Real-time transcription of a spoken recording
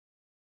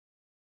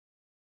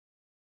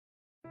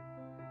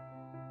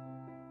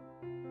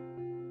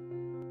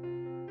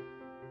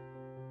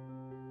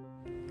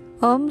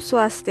Om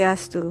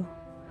Swastiastu.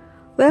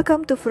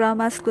 Welcome to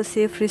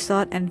FuramaXclusive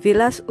Resort and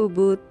Villas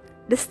Ubud,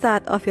 the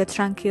start of your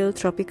tranquil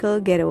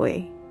tropical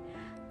getaway.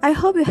 I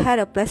hope you had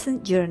a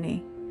pleasant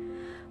journey.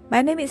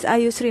 My name is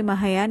Ayusri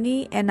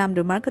Mahayani and I'm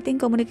the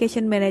Marketing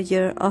Communication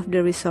Manager of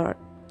the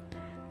resort.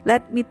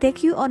 Let me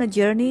take you on a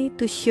journey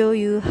to show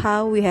you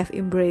how we have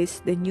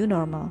embraced the new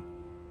normal.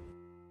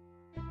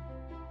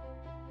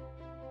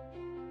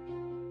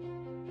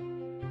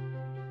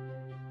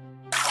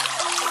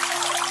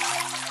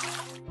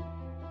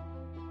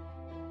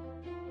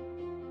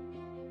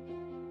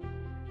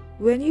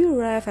 When you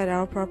arrive at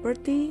our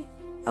property,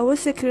 our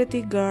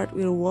security guard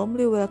will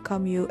warmly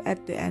welcome you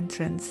at the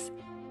entrance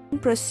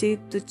and proceed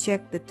to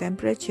check the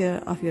temperature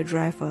of your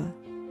driver.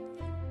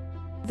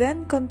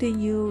 Then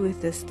continue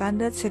with the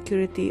standard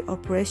security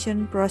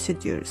operation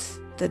procedures.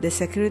 After the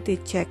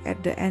security check at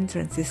the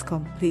entrance is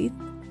complete,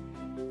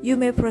 you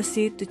may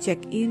proceed to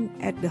check in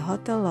at the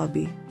hotel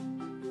lobby.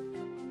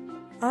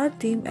 Our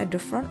team at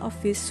the front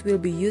office will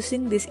be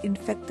using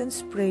disinfectant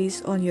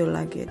sprays on your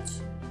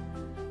luggage.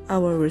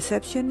 Our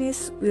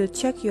receptionist will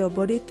check your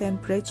body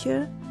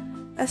temperature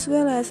as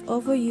well as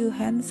offer you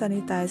hand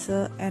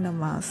sanitizer and a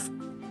mask.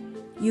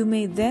 You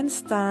may then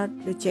start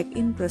the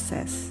check-in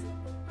process.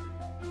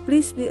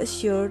 Please be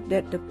assured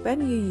that the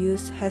pen you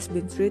use has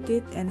been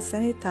treated and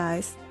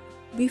sanitized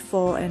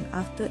before and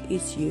after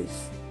each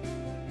use.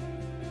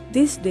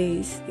 These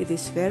days, it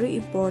is very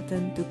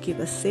important to keep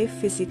a safe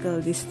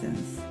physical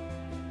distance.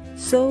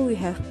 So we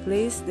have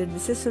placed the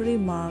necessary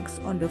marks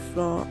on the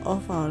floor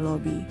of our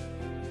lobby.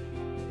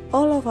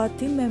 All of our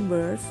team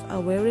members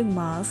are wearing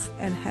masks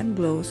and hand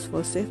gloves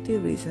for safety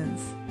reasons.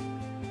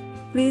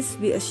 Please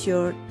be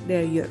assured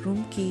that your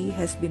room key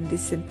has been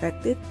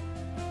disinfected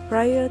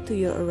prior to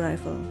your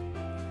arrival.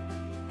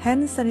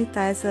 Hand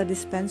sanitizer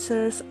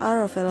dispensers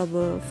are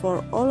available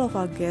for all of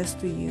our guests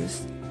to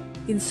use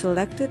in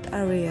selected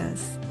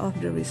areas of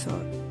the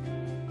resort.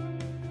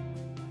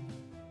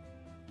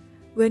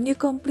 When you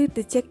complete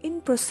the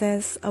check-in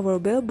process,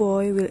 our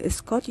bellboy will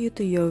escort you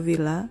to your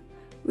villa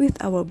with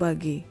our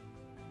buggy.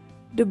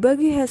 The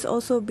buggy has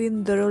also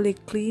been thoroughly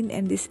cleaned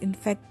and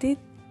disinfected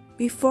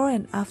before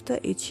and after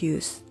each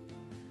use.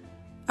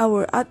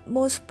 Our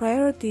utmost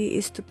priority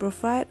is to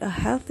provide a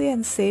healthy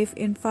and safe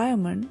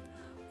environment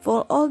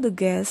for all the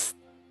guests,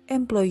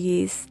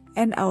 employees,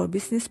 and our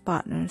business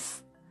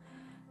partners.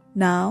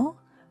 Now,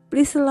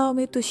 please allow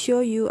me to show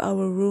you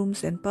our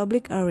rooms and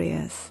public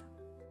areas.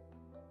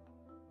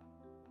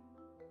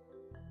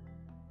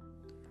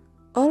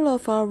 All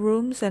of our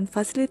rooms and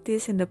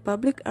facilities in the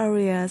public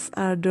areas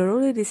are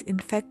thoroughly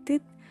disinfected,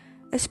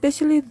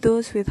 especially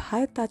those with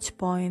high touch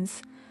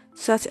points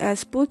such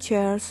as pool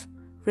chairs,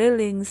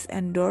 railings,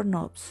 and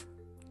doorknobs.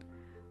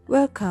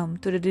 Welcome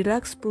to the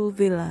Deluxe Pool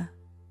Villa.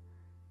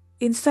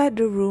 Inside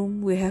the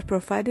room, we have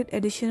provided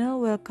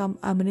additional welcome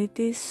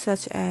amenities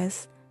such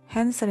as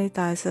hand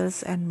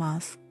sanitizers and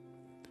masks.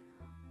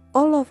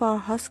 All of our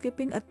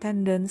housekeeping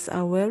attendants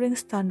are wearing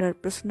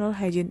standard personal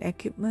hygiene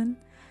equipment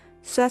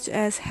such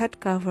as head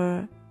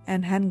cover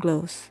and hand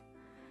gloves.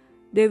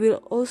 They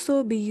will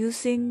also be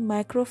using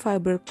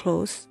microfiber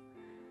cloths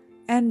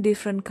and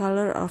different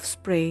color of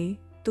spray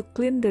to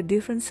clean the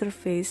different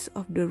surface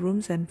of the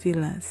rooms and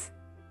villas.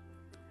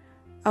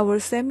 Our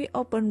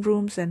semi-open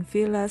rooms and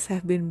villas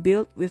have been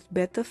built with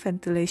better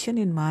ventilation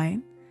in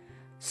mind,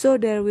 so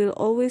there will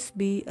always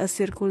be a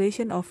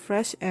circulation of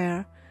fresh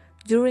air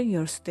during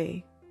your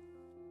stay.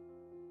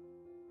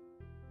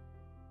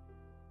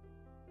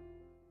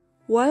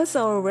 Whilst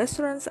our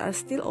restaurants are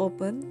still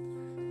open,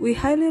 we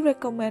highly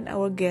recommend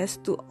our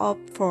guests to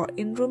opt for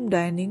in-room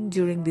dining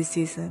during this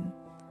season.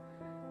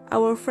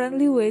 Our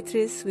friendly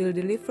waitress will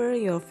deliver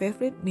your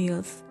favorite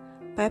meals,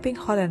 piping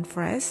hot and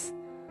fresh,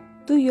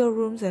 to your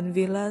rooms and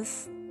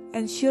villas,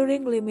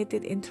 ensuring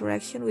limited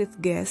interaction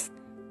with guests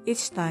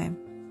each time.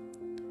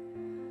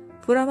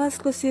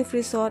 FuramaXclusive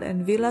Resort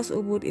and Villas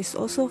Ubud is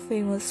also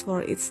famous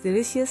for its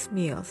delicious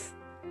meals.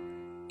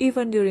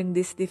 Even during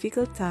these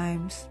difficult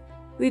times,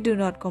 we do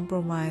not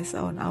compromise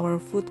on our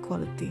food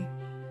quality.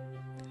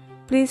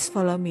 Please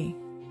follow me.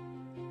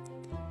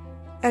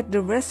 At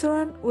the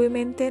restaurant, we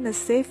maintain a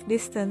safe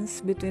distance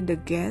between the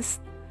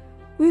guests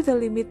with a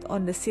limit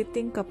on the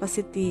seating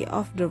capacity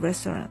of the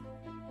restaurant.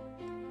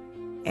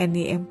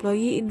 Any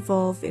employee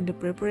involved in the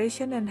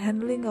preparation and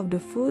handling of the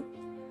food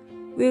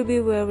will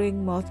be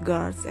wearing mouth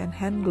guards and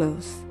hand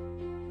gloves.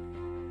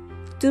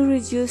 To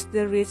reduce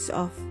the risk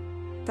of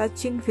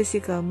touching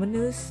physical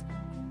menus,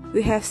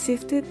 we have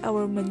shifted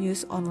our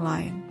menus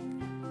online.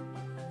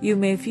 You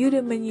may view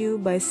the menu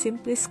by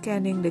simply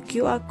scanning the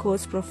QR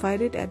codes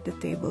provided at the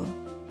table.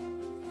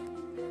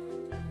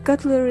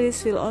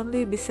 Cutleries will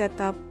only be set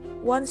up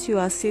once you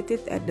are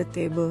seated at the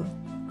table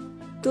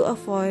to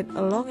avoid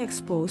a long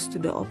exposure to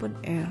the open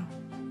air.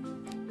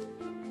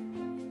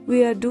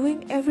 We are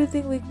doing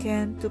everything we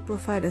can to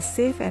provide a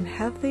safe and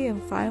healthy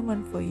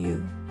environment for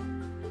you.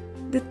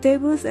 The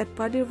tables at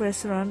Party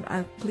Restaurant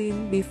are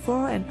cleaned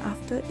before and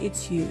after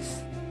each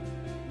use.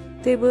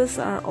 Tables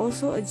are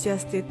also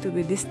adjusted to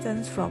be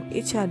distant from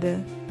each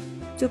other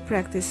to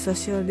practice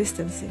social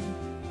distancing.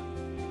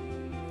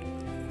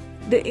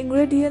 The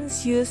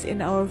ingredients used in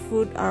our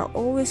food are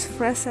always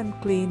fresh and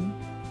clean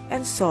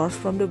and sourced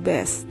from the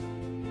best.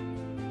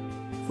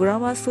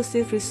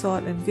 FuramaXclusive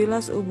Resort and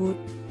Villas Ubud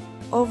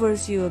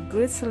offers you a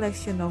great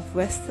selection of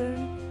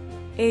Western,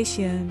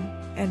 Asian,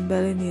 and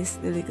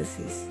Balinese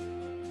delicacies.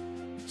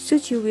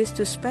 Should you wish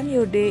to spend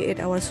your day at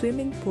our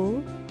swimming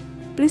pool,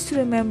 please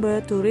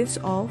remember to rinse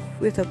off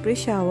with a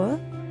pre-shower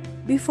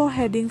before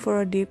heading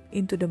for a dip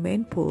into the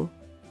main pool.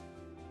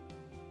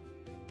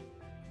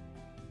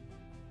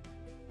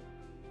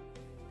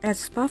 At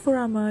Spa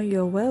Furama,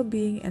 your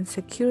well-being and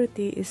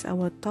security is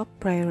our top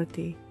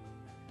priority.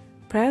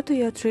 Prior to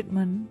your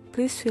treatment,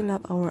 please fill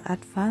up our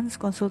advanced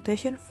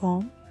consultation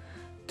form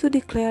to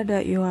declare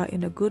that you are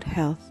in a good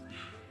health.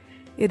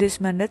 It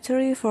is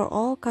mandatory for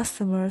all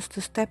customers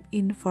to step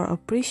in for a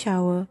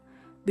pre-shower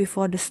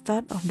before the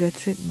start of their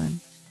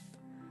treatment.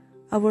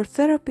 Our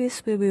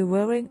therapists will be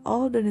wearing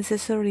all the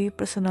necessary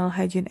personal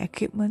hygiene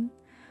equipment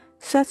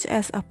such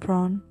as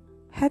apron,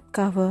 head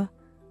cover,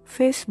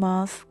 face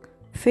mask,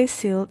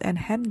 face shield, and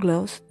hand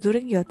gloves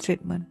during your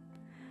treatment.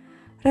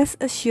 Rest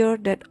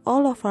assured that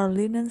all of our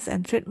linens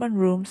and treatment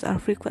rooms are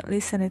frequently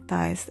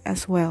sanitized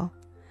as well.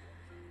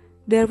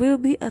 There will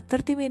be a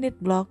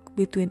 30-minute block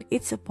between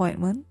each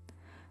appointment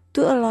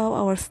to allow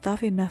our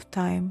staff enough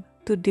time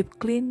to deep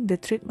clean the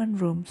treatment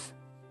rooms.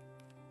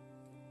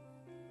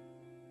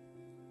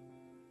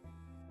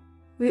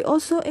 We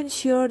also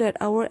ensure that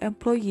our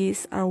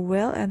employees are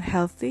well and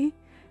healthy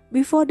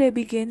before they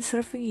begin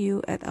serving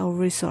you at our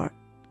resort.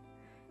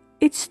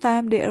 Each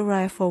time they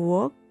arrive for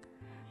work,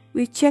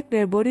 we check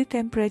their body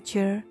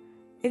temperature,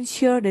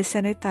 ensure they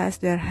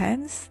sanitize their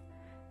hands,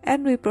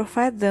 and we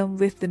provide them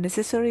with the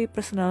necessary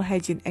personal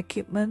hygiene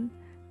equipment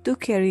to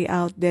carry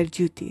out their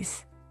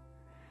duties.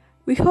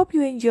 We hope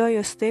you enjoy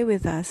your stay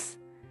with us,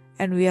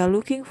 and we are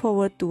looking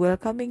forward to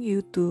welcoming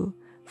you to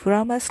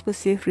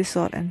FuramaXclusive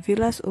Resort and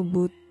Villas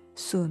Ubud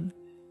soon.